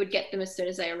we would get them as soon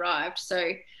as they arrived.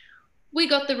 So we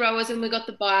got the rowers and we got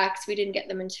the bikes. We didn't get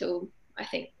them until I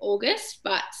think August,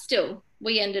 but still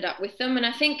we ended up with them. And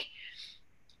I think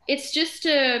it's just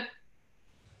the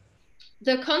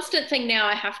constant thing now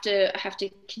I have to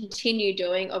continue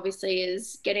doing, obviously,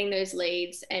 is getting those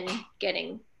leads and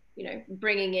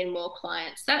bringing in more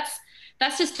clients.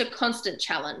 That's just a constant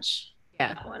challenge.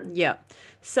 Yeah. Yeah.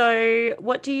 So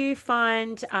what do you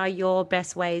find are your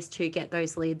best ways to get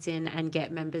those leads in and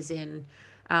get members in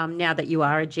now that you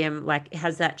are a gym? Like,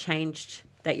 has that changed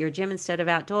that you're a gym instead of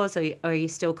outdoors, or are you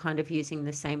still kind of using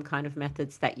the same kind of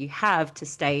methods that you have to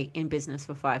stay in business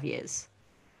for 5 years?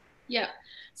 Yeah,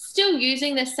 still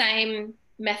using the same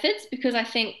methods, because I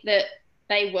think that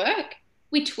they work.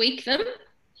 We tweak them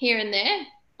here and there,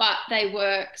 but they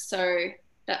work. So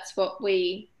that's what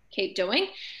we keep doing.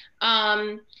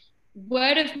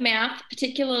 Word of mouth,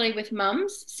 particularly with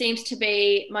mums, seems to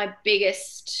be my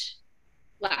biggest,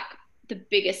 like the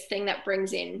biggest thing that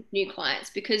brings in new clients.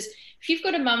 Because if you've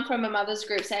got a mum from a mother's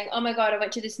group saying, oh my God, I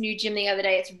went to this new gym the other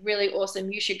day, it's really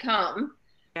awesome, you should come.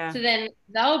 Yeah. So then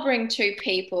they'll bring two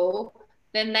people,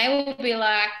 then they will be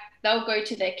like, they'll go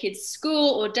to their kids'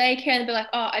 school or daycare and be like,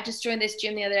 oh, I just joined this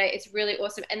gym the other day, it's really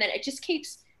awesome. And then it just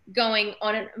keeps going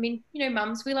on. And I mean, you know,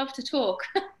 mums, we love to talk.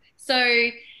 So,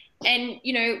 and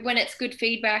you know, when it's good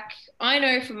feedback, I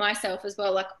know for myself as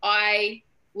well, like I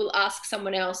will ask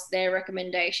someone else their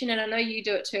recommendation. And I know you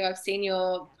do it too. I've seen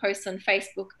your posts on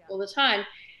Facebook all the time.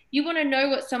 You want to know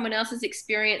what someone else's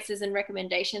experiences and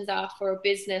recommendations are for a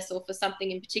business or for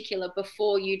something in particular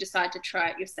before you decide to try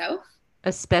it yourself.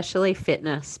 Especially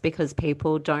fitness, because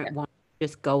people don't want to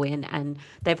just go in, and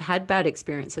they've had bad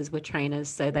experiences with trainers,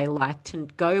 so they like to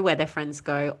go where their friends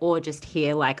go, or just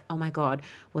hear like, oh my God,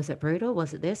 was it brutal?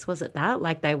 Was it this? Was it that?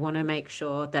 Like they want to make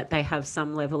sure that they have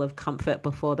some level of comfort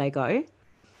before they go.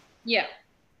 Yeah.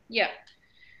 Yeah.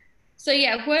 So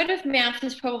yeah, word of mouth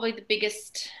is probably the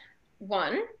biggest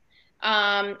one.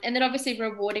 And then obviously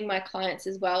rewarding my clients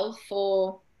as well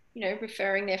for, you know,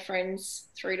 referring their friends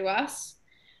through to us.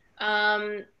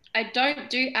 I don't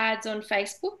do ads on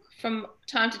Facebook. From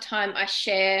time to time, I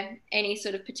share any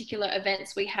sort of particular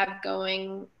events we have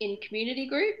going in community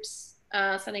groups,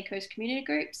 Sunny Coast community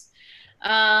groups,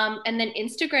 and then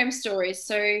Instagram stories.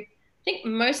 So I think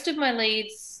most of my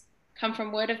leads come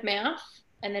from word of mouth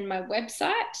and then my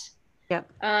website.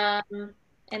 Yep.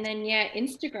 And then, yeah,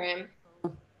 Instagram.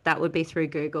 That would be through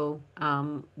Google,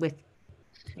 with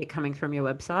it coming from your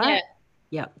Yeah, website.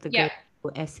 Yep. The yeah,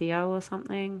 Google SEO or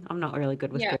something. I'm not really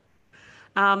good with yeah. Google.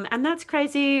 And that's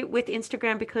crazy with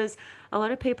Instagram, because a lot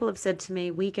of people have said to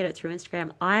me, we get it through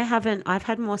Instagram. I've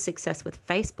had more success with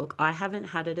Facebook. I haven't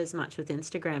had it as much with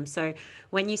Instagram. So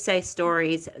when you say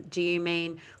stories, do you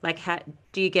mean like,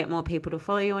 do you get more people to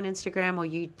follow you on Instagram, or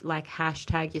you like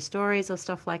hashtag your stories or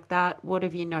stuff like that? What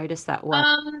have you noticed that way?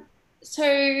 Um, so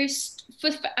for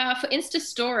Insta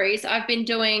stories, I've been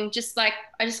doing just like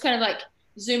I just kind of like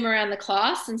zoom around the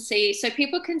class and see so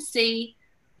people can see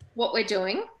what we're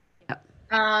doing. Yep.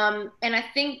 And I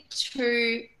think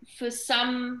too for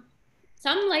some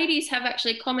ladies have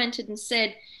actually commented and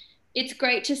said it's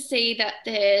great to see that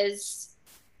there's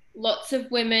lots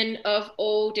of women of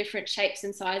all different shapes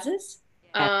and sizes.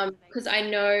 Yeah. Because I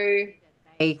know,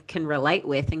 They can relate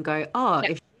with and go, oh,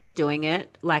 yeah, if she's doing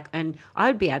it, like, and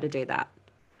I'd be able to do that.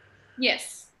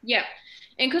 yes, yeah.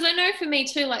 And because I know for me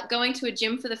too, like going to a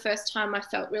gym for the first time, I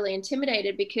felt really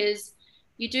intimidated because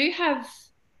you do have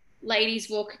ladies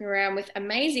walking around with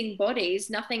amazing bodies,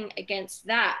 nothing against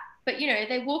that. But you know,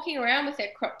 they're walking around with their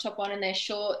crop top on and their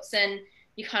shorts, and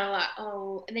you're kind of like,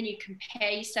 oh, and then you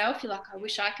compare yourself. You're like, I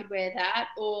wish I could wear that.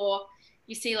 Or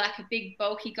you see like a big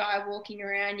bulky guy walking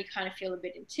around, you kind of feel a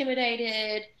bit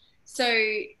intimidated. So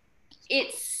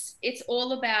it's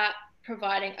all about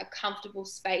providing a comfortable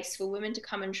space for women to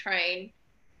come and train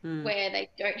Mm. where they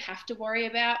don't have to worry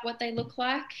about what they look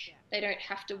like. They don't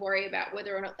have to worry about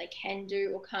whether or not they can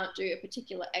do or can't do a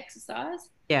particular exercise.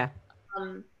 Yeah.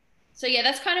 Um, so yeah,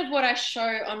 that's kind of what I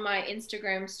show on my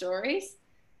Instagram stories.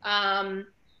 Um,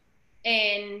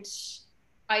 and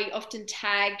I often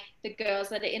tag the girls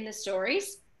that are in the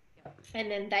stories and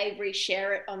then they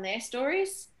reshare it on their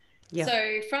stories. Yeah.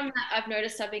 So from that, I've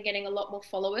noticed I've been getting a lot more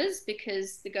followers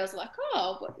because the girls are like,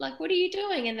 oh, what are you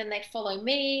doing? And then they follow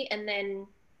me and then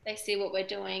they see what we're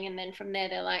doing. And then from there,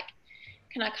 they're like,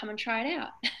 can I come and try it out?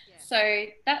 Yeah. So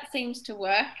that seems to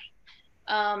work.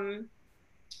 Um,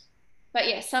 but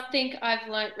yeah, something I've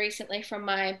learned recently from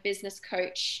my business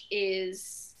coach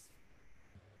is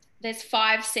there's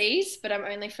 5 C's, but I'm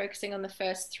only focusing on the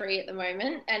first 3 at the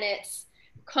moment. And it's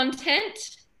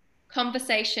content,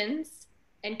 conversations,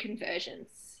 and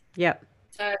conversions. Yep.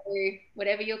 So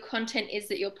whatever your content is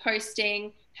that you're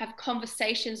posting, have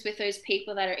conversations with those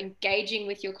people that are engaging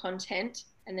with your content,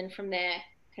 and then from there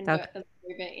convert them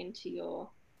over into your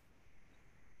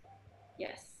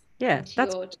That's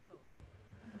your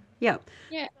yeah.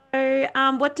 yeah.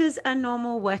 So, what does a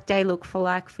normal workday look for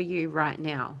like for you right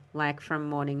now, like from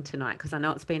morning to night? Because I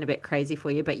know it's been a bit crazy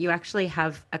for you, but you actually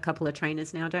have a couple of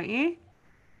trainers now, don't you?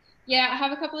 Yeah, I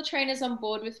have a couple of trainers on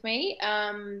board with me.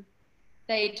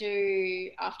 They do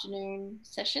afternoon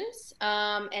sessions,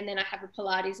 and then I have a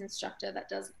Pilates instructor that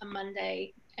does a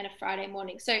Monday and a Friday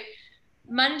morning. So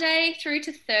Monday through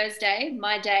to Thursday,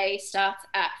 my day starts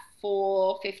at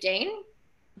 4:15,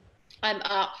 I'm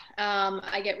up.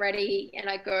 I get ready and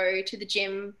I go to the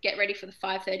gym, get ready for the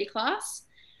 5:30 class.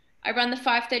 I run the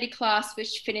 5:30 class,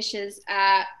 which finishes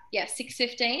at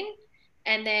 6:15,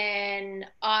 and then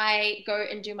I go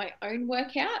and do my own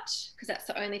workout because that's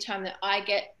the only time that I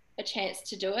get a chance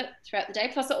to do it throughout the day.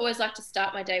 Plus, I always like to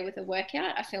start my day with a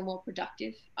workout. I feel more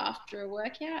productive after a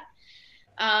workout.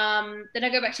 Then I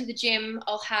go back to the gym.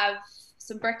 I'll have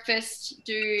some breakfast,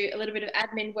 do a little bit of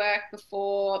admin work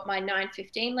before my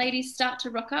 9:15 ladies start to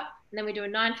rock up. And then we do a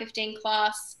 9:15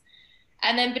 class.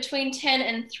 And then between 10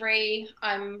 and 3,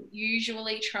 I'm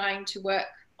usually trying to work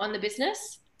on the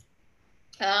business.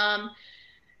 Um,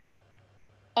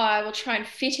 I will try and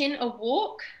fit in a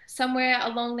walk somewhere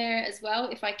along there as well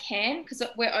if I can, because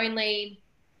we're only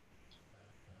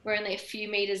a few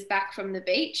meters back from the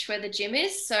beach where the gym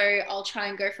is. So I'll try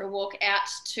and go for a walk out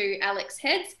to Alex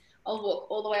Heads. I'll walk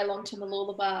all the way along to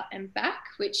Mooloolaba and back,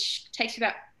 which takes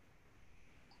about,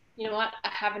 you know what, I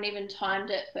haven't even timed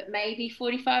it, but maybe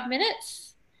 45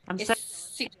 minutes. I'm so.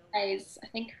 It's 6 days, I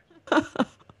think.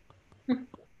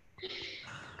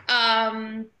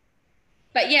 um,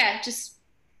 but yeah, just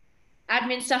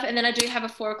admin stuff. And then I do have a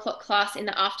 4 o'clock class in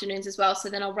the afternoons as well. So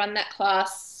then I'll run that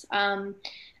class. And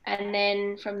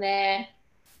then from there,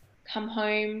 come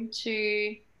home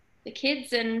to the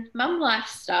kids and mum life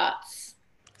starts.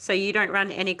 So you don't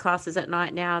run any classes at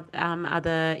night now?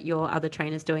 Your other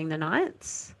trainers doing the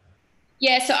nights?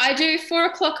 Yeah, so I do 4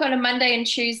 o'clock on a Monday and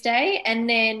Tuesday, and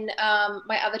then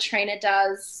my other trainer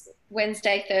does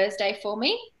Wednesday, Thursday for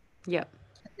me. Yep.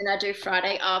 And then I do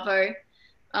Friday Arvo.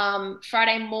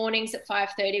 Friday mornings at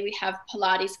 5:30 we have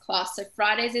Pilates class. So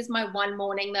Fridays is my one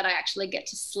morning that I actually get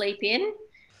to sleep in,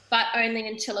 but only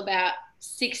until about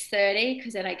 6:30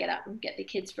 because then I get up and get the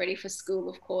kids ready for school,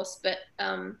 of course. But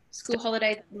school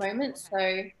holidays at the moment,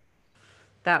 so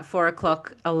That 4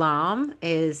 o'clock alarm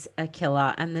is a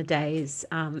killer. And the days,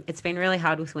 it's been really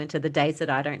hard with winter. The days that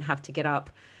I don't have to get up,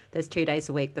 there's 2 days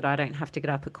a week that I don't have to get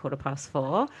up at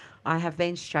 4:15. I have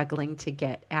been struggling to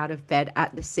get out of bed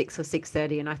at the 6 or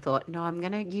 6:30, and I thought, no, I'm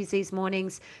going to use these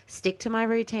mornings, stick to my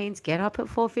routines, get up at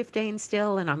 4:15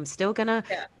 still, and I'm still going to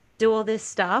yeah, do all this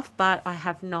stuff, but I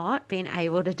have not been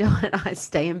able to do it. I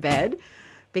stay in bed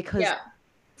because yeah.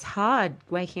 it's hard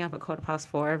waking up at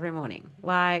 4:15 every morning.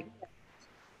 Like,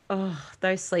 oh,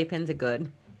 those sleep-ins are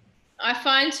good. I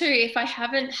find too if I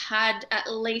haven't had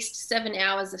at least 7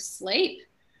 hours of sleep,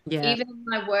 Yeah. even in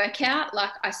my workout,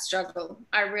 like I struggle.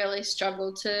 I really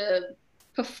struggle to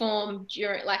perform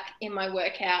during like in my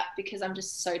workout because I'm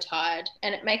just so tired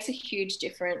and it makes a huge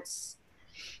difference.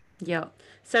 Yeah.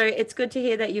 So it's good to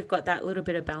hear that you've got that little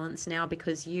bit of balance now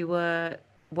because you were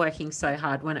working so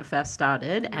hard when it first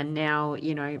started, and now,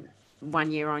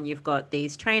 1 year on, you've got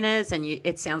these trainers, and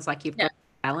it sounds like you've Yeah. got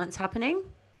balance happening.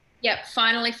 Yep,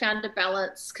 finally found a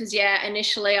balance because yeah,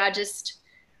 initially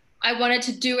I wanted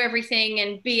to do everything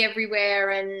and be everywhere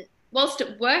and whilst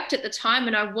it worked at the time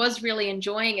and I was really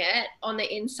enjoying it, on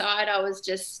the inside I was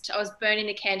burning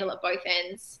a candle at both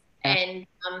ends Yeah. and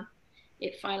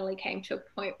it finally came to a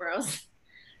point where I was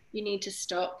you need to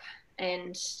stop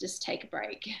and just take a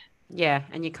break. Yeah,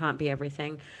 and you can't be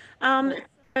everything. Um,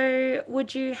 so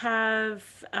would you have,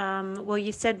 well,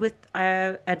 you said with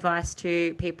advice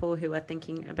to people who are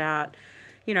thinking about,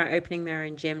 opening their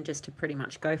own gym just to pretty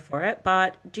much go for it.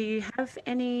 But do you have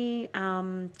any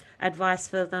advice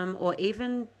for them, or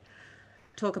even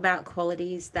talk about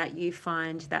qualities that you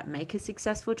find that make a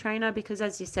successful trainer? Because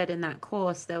as you said in that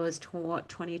course, there was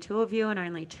 22 of you and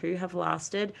only two have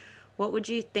lasted. What would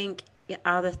you think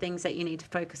are the things that you need to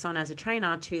focus on as a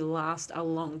trainer to last a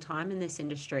long time in this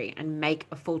industry and make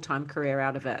a full-time career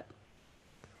out of it?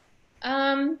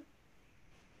 Um,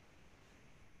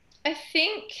 I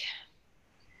think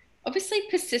obviously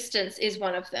persistence is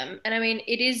one of them. And I mean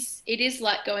it is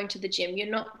like going to the gym. You're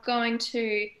not going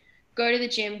to go to the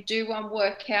gym, do one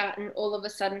workout and all of a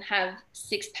sudden have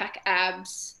six-pack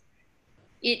abs.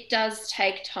 It does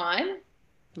take time.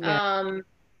 Yeah, Um,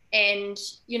 and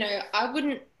I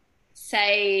wouldn't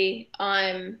say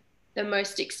I'm the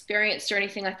most experienced or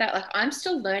anything like that. Like I'm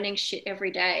still learning shit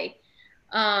every day.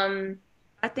 Um,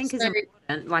 I think is so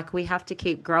important. Like we have to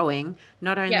keep growing,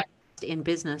 not only yeah, in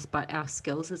business, but our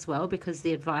skills as well, because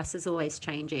the advice is always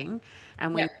changing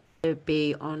and we yeah, need to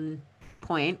be on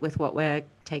point with what we're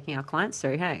taking our clients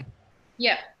through. Hey.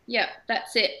 yeah, yeah,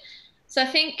 that's it. So I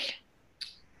think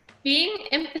being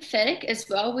empathetic as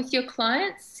well with your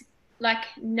clients, like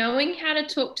knowing how to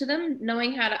talk to them,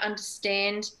 knowing how to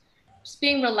understand, just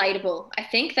being relatable. I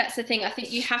think that's the thing. I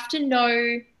think you have to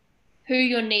know who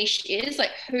your niche is, like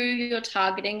who you're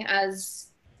targeting as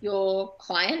your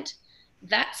client.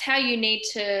 That's how you need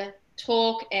to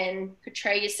talk and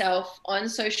portray yourself on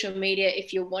social media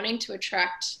if you're wanting to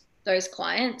attract those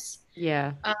clients.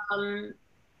 Yeah.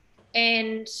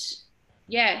 And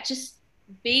yeah, just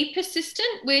be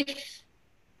persistent with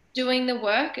doing the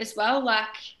work as well.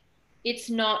 Like, it's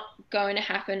not going to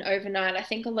happen overnight. I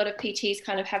think a lot of PTs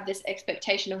kind of have this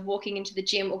expectation of walking into the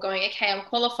gym or going, okay, I'm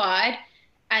qualified.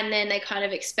 And then they kind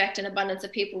of expect an abundance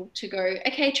of people to go,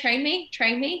 okay, train me,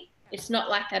 train me. It's not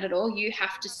like that at all. You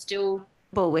have to still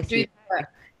With do you. the work.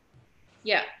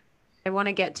 Yeah. They want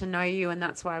to get to know you, and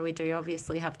that's why we do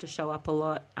obviously have to show up a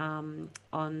lot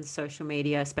on social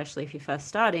media, especially if you're first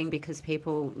starting, because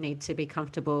people need to be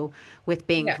comfortable with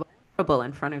being vulnerable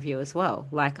in front of you as well.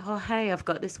 Like, oh, hey, I've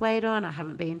got this weight on. I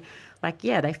haven't been like,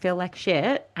 yeah, they feel like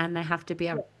shit, and they have to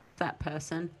be that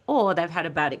person, or they've had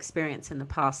a bad experience in the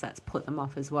past that's put them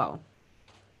off as well.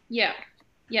 Yeah.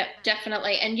 Yeah,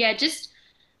 definitely. And yeah, just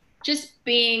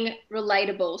being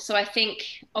relatable. So I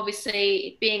think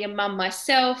obviously being a mum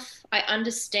myself, I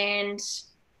understand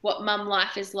what mum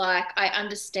life is like. I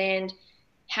understand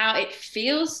how it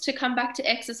feels to come back to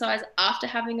exercise after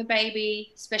having a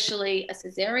baby, especially a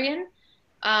cesarean.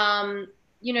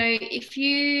 If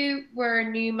you were a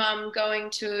new mum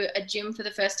going to a gym for the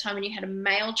first time and you had a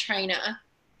male trainer,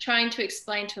 trying to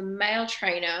explain to a male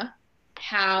trainer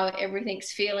how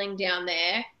everything's feeling down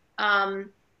there,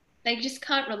 they just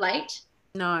can't relate.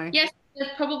 No. Yes, they've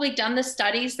probably done the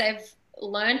studies, they've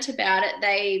learnt about it,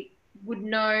 they would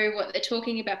know what they're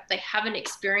talking about, but they haven't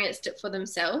experienced it for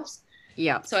themselves.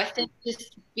 Yeah. So I think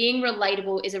just being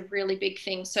relatable is a really big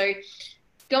thing. So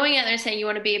going out there and saying you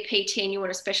want to be a PT and you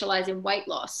want to specialize in weight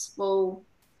loss, well,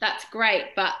 that's great,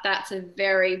 but that's a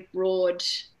very broad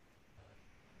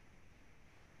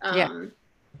that's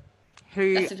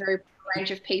a very broad range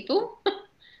of people.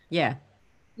 Yeah.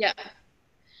 Yeah.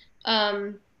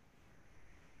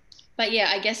 But yeah,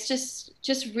 I guess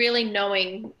just really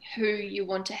knowing who you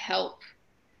want to help.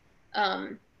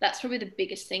 That's probably the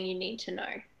biggest thing you need to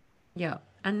know. Yeah.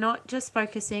 And not just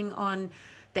focusing on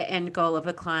the end goal of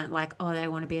a client, like, oh, they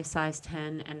want to be a size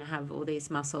 10 and have all these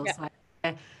muscles. Yeah.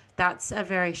 Like, that's a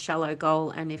very shallow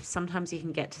goal. And if sometimes you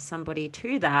can get to somebody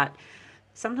to that,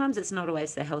 sometimes it's not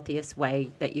always the healthiest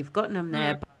way that you've gotten them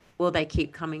there, but will they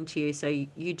keep coming to you? So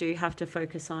you do have to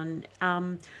focus on,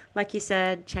 like you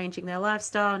said, changing their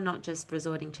lifestyle, not just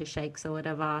resorting to shakes or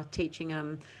whatever, teaching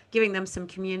them, giving them some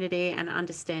community and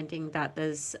understanding that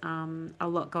there's a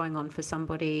lot going on for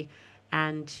somebody,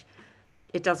 and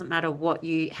it doesn't matter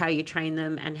how you train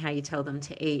them and how you tell them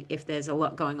to eat. If there's a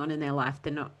lot going on in their life,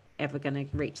 they're not ever going to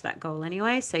reach that goal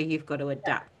anyway. So you've got to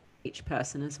adapt each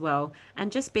person as well,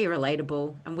 and just be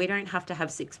relatable. And we don't have to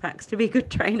have six packs to be good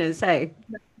trainers, hey?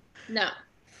 No.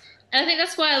 And I think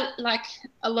that's why, like,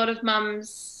 a lot of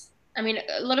mums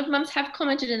have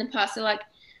commented in the past, they're like,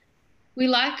 we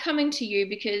like coming to you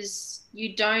because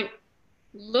you don't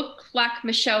look like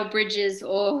Michelle Bridges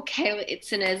or Kayla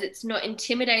Itzenez. It's not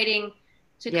intimidating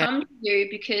to come to you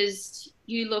because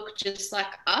you look just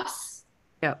like us.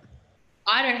 Yep.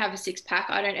 I don't have a six pack.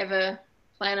 I don't ever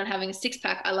plan on having a six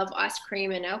pack. I love ice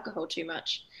cream and alcohol too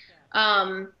much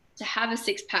to have a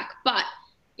six pack. But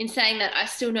in saying that, I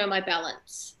still know my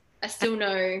balance. I still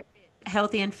know.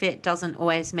 Healthy and fit doesn't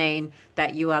always mean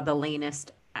that you are the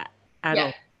leanest at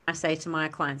all. I say to my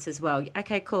clients as well,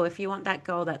 okay, cool. If you want that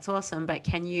goal, that's awesome. But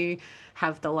can you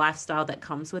have the lifestyle that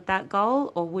comes with that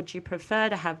goal? Or would you prefer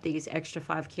to have these extra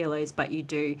 5 kilos, but you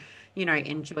do,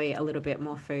 enjoy a little bit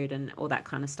more food and all that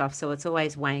kind of stuff? So it's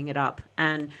always weighing it up.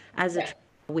 And as a trainer,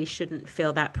 we shouldn't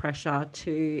feel that pressure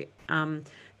to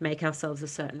make ourselves a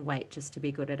certain weight just to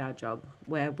be good at our job,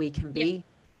 where we can be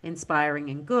inspiring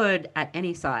and good at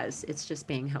any size. It's just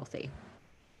being healthy.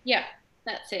 Yeah,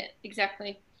 that's it.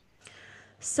 Exactly.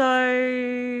 So,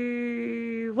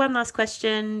 one last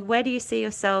question. Where do you see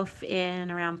yourself in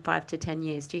around 5 to 10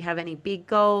 years? Do you have any big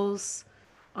goals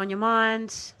on your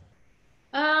mind?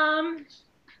 Well,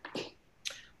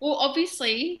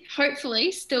 obviously,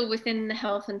 hopefully, still within the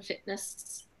health and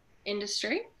fitness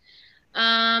industry.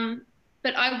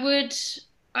 But I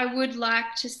would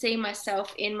like to see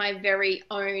myself in my very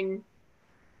own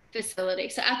facility.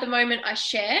 So at the moment, I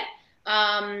share.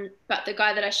 But the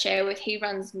guy that I share with, he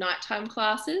runs nighttime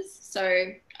classes. So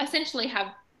I essentially have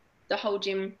the whole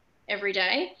gym every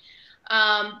day.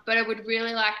 But I would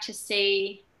really like to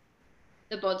see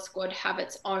the Bod Squad have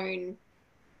its own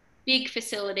big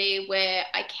facility where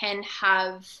I can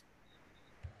have,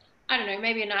 I don't know,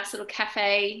 maybe a nice little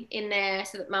cafe in there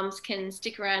so that mums can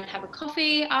stick around and have a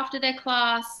coffee after their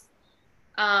class.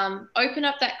 Open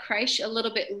up that creche a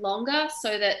little bit longer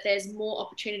so that there's more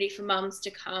opportunity for mums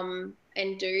to come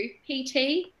and do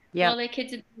PT while their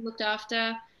kids are being looked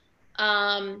after.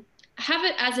 have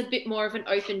it as a bit more of an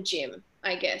open gym,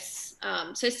 I guess.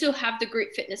 So still have the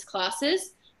group fitness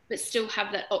classes, but still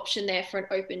have that option there for an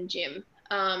open gym.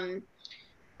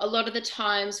 A lot of the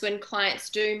times when clients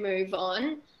do move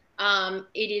on,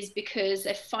 it is because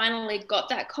they finally got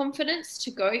that confidence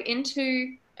to go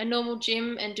into a normal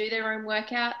gym and do their own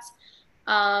workouts.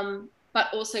 But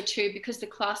also too, because the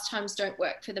class times don't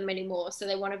work for them anymore. So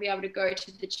they want to be able to go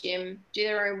to the gym, do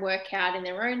their own workout in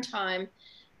their own time.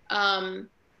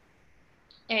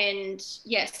 And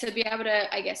yes, so be able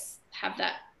to, I guess, have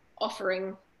that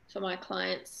offering for my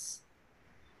clients.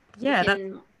 Yeah, that's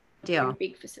ideal.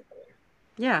 Big facility.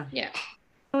 Yeah. Yeah.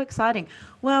 So exciting.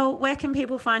 Well, where can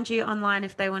people find you online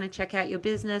if they want to check out your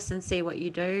business and see what you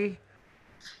do?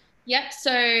 Yep.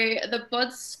 So the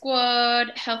Bod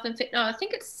Squad Health and Fitness, no, I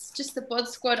think it's just the Bod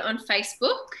Squad on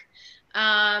Facebook.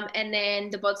 And then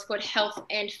the Bod Squad Health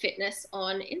and Fitness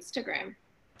on Instagram.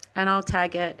 And I'll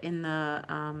tag it in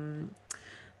the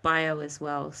bio as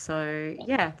well. So,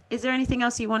 yeah. Is there anything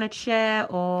else you want to share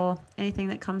or anything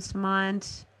that comes to mind?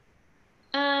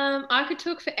 I could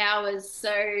talk for hours,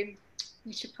 so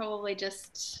we should probably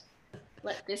just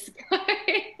let this go.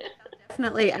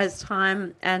 Definitely, as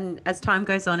time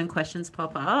goes on and questions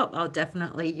pop up, I'll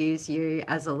definitely use you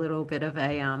as a little bit of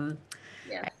a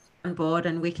Yes. on board,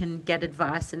 and we can get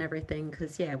advice and everything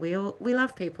because yeah, we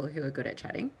love people who are good at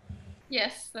chatting.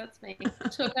 Yes, that's me.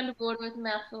 Talk underboard with a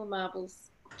mouthful of marbles.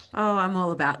 Oh, I'm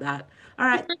all about that. All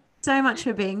right, so much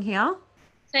for being here.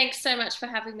 Thanks so much for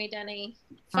having me, Danny.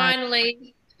 All right.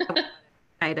 Finally.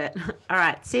 Made it. All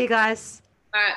right, see you guys.